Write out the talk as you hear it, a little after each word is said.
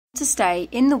to stay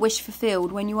in the wish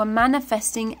fulfilled when you are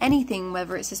manifesting anything,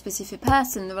 whether it's a specific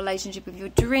person, the relationship of your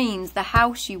dreams, the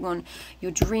house you want,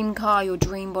 your dream car, your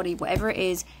dream body, whatever it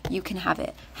is, you can have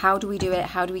it. How do we do it?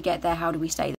 How do we get there? How do we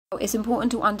stay there? It's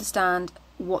important to understand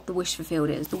what the wish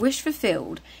fulfilled is. The wish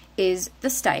fulfilled is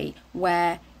the state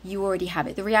where you already have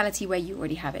it, the reality where you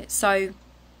already have it. So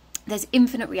there's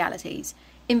infinite realities.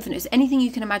 Infinite is anything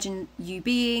you can imagine you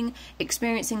being,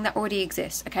 experiencing, that already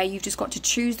exists, okay? You've just got to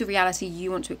choose the reality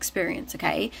you want to experience,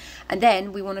 okay? And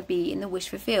then we want to be in the wish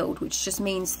fulfilled, which just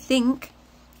means think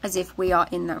as if we are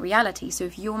in that reality. So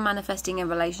if you're manifesting a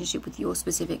relationship with your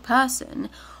specific person,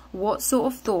 what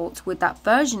sort of thoughts would that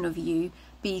version of you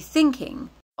be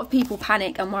thinking? A lot of people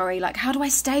panic and worry, like, how do I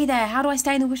stay there? How do I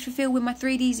stay in the wish fulfilled when my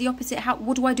 3D is the opposite?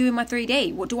 What do I do in my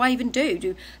 3D? What do I even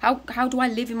do? How do I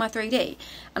live in my 3D?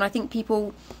 And I think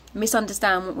people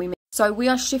misunderstand what we mean. So we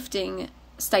are shifting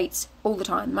states all the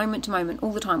time, moment to moment,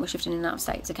 all the time we're shifting in and out of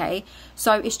states, okay?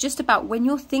 So it's just about when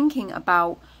you're thinking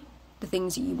about the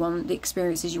things that you want, the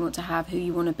experiences you want to have, who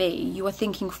you want to be, you are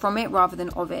thinking from it rather than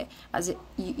of it.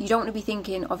 You don't want to be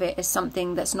thinking of it as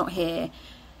something that's not here.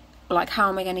 Like, how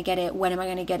am I going to get it? When am I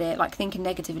going to get it? Like, thinking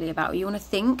negatively about it. You want to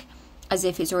think as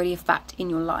if it's already a fact in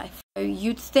your life. So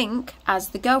you'd think as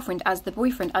the girlfriend, as the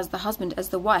boyfriend, as the husband, as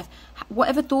the wife,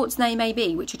 whatever thoughts they may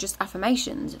be, which are just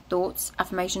affirmations, thoughts,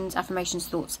 affirmations, affirmations,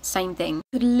 thoughts, same thing.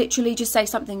 You could literally just say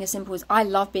something as simple as, I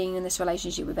love being in this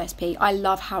relationship with SP. I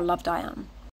love how loved I am.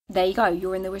 There you go.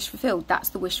 You're in the wish fulfilled. That's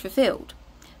the wish fulfilled.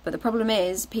 But the problem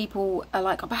is people are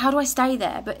like, oh, but how do I stay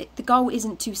there? But the goal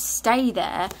isn't to stay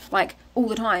there like all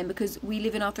the time, because we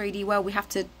live in our 3D world. We have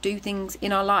to do things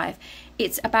in our life.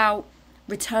 It's about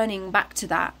returning back to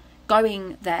that,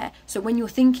 going there. So when you're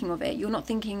thinking of it, you're not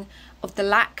thinking of the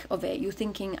lack of it. You're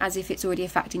thinking as if it's already a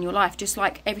fact in your life, just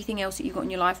like everything else that you've got in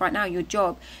your life right now, your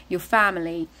job, your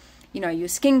family, you know, your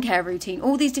skincare routine,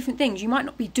 all these different things. You might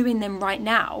not be doing them right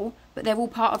now, but they're all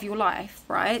part of your life,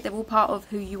 right? They're all part of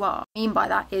who you are. What I mean by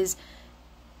that is,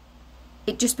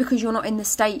 it just because you're not in the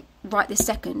state right this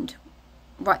second,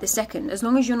 as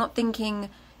long as you're not thinking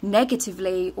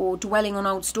negatively or dwelling on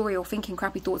old story or thinking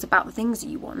crappy thoughts about the things that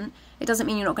you want, it doesn't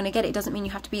mean you're not going to get it. It doesn't mean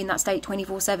you have to be in that state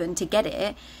 24/7 to get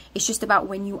it. It's just about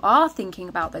when you are thinking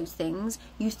about those things,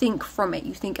 you think from it.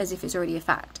 You think as if it's already a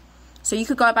fact. So you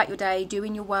could go about your day,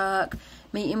 doing your work,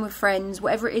 meeting with friends,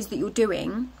 whatever it is that you're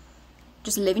doing,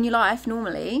 just living your life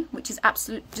normally, which is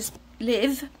absolute, just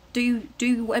live, do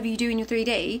whatever you do in your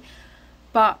 3D.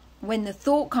 But when the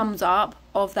thought comes up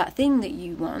of that thing that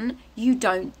you want, you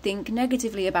don't think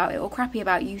negatively about it or crappy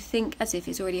about it. You think as if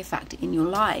it's already a fact in your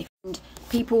life. And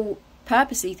people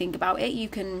purposely think about it. You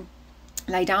can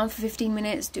lay down for 15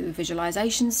 minutes, do a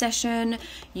visualization session.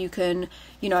 You can,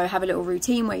 you know, have a little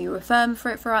routine where you affirm for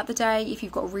it throughout the day. If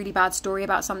you've got a really bad story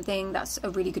about something, that's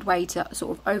a really good way to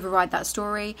sort of override that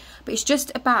story. But it's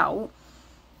just about,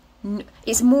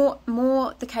 it's more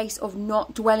the case of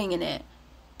not dwelling in it,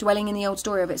 dwelling in the old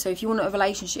story of it. So if you want a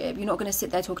relationship, you're not going to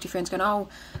sit there talking to your friends going, oh,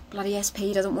 bloody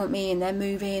SP doesn't want me and they're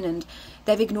moving and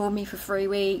they've ignored me for 3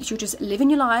 weeks. You're just living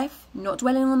your life, not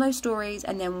dwelling on those stories,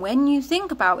 and then when you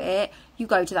think about it, you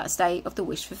go to that state of the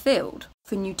wish fulfilled.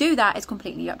 When you do that, it's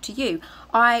completely up to you.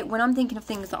 When I'm thinking of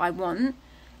things that I want,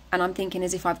 and I'm thinking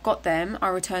as if I've got them, I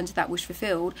return to that wish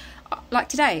fulfilled. Like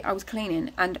today, I was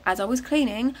cleaning, and as I was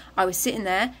cleaning, I was sitting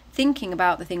there thinking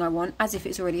about the thing I want as if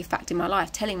it's already a fact in my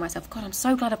life, telling myself, God, I'm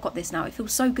so glad I've got this now. It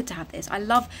feels so good to have this. I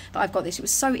love that I've got this. It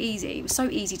was so easy. It was so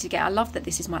easy to get. I love that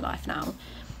this is my life now.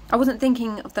 I wasn't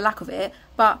thinking of the lack of it,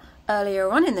 but earlier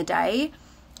on in the day,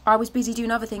 I was busy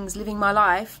doing other things, living my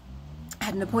life. I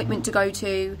had an appointment to go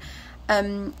to.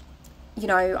 You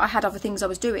know, I had other things I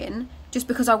was doing. Just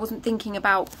because I wasn't thinking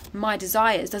about my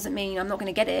desires doesn't mean I'm not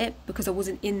going to get it, because I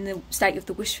wasn't in the state of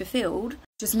the wish fulfilled.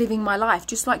 Just living my life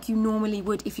just like you normally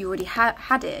would if you already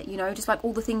had it, you know, just like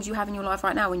all the things you have in your life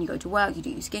right now. When you go to work, you do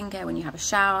your skincare, when you have a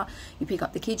shower, you pick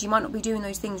up the kids. You might not be doing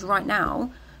those things right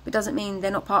now, but it doesn't mean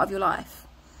they're not part of your life.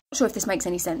 I'm not sure if this makes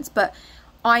any sense, but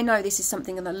I know this is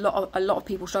something that a lot of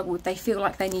people struggle with. They feel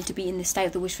like they need to be in this state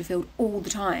of the wish fulfilled all the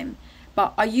time.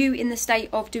 But are you in the state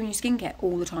of doing your skincare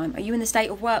all the time? Are you in the state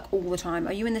of work all the time?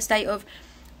 Are you in the state of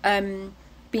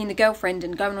being the girlfriend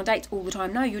and going on dates all the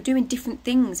time? No, you're doing different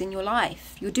things in your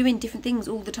life. You're doing different things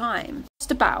all the time. It's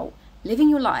just about living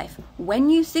your life. When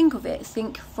you think of it,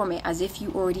 think from it as if you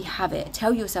already have it.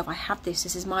 Tell yourself, I have this.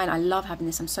 This is mine. I love having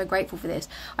this. I'm so grateful for this.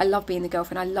 I love being the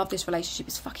girlfriend. I love this relationship.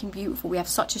 It's fucking beautiful. We have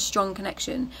such a strong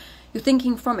connection. You're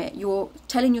thinking from it. You're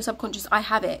telling your subconscious, I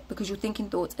have it, because you're thinking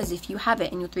thoughts as if you have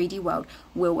it, and your 3D world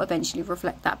will eventually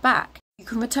reflect that back. You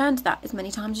can return to that as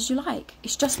many times as you like.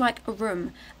 It's just like a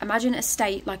room. Imagine a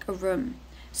state like a room.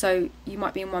 So you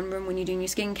might be in one room when you're doing your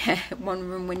skincare, one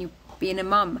room when you're being a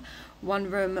mum, one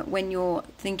room when you're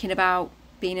thinking about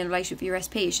being in a relationship with your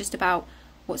SP. It's just about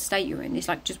what state you're in. It's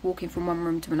like just walking from one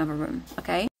room to another room,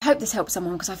 okay? I hope this helps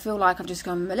someone, because I feel like I've just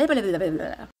gone blah, blah, blah, blah, blah,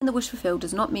 blah. And the wish fulfilled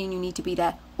does not mean you need to be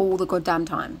there all the goddamn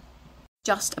time.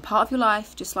 Just a part of your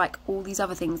life, just like all these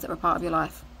other things that are a part of your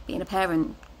life. Being a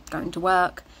parent, going to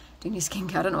work, doing your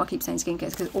skincare. I don't know why I keep saying skincare,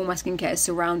 it's because all my skincare is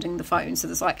surrounding the phone, so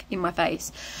it's like in my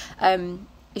face.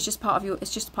 It's just part of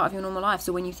your normal life.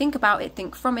 So when you think about it,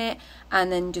 think from it,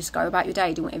 and then just go about your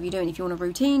day, do whatever you're doing. If you want a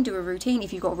routine, do a routine.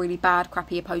 If you've got a really bad,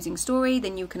 crappy, opposing story,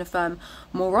 then you can affirm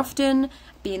more often,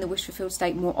 be in the wish fulfilled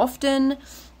state more often.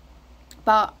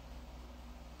 But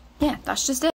yeah, that's just it.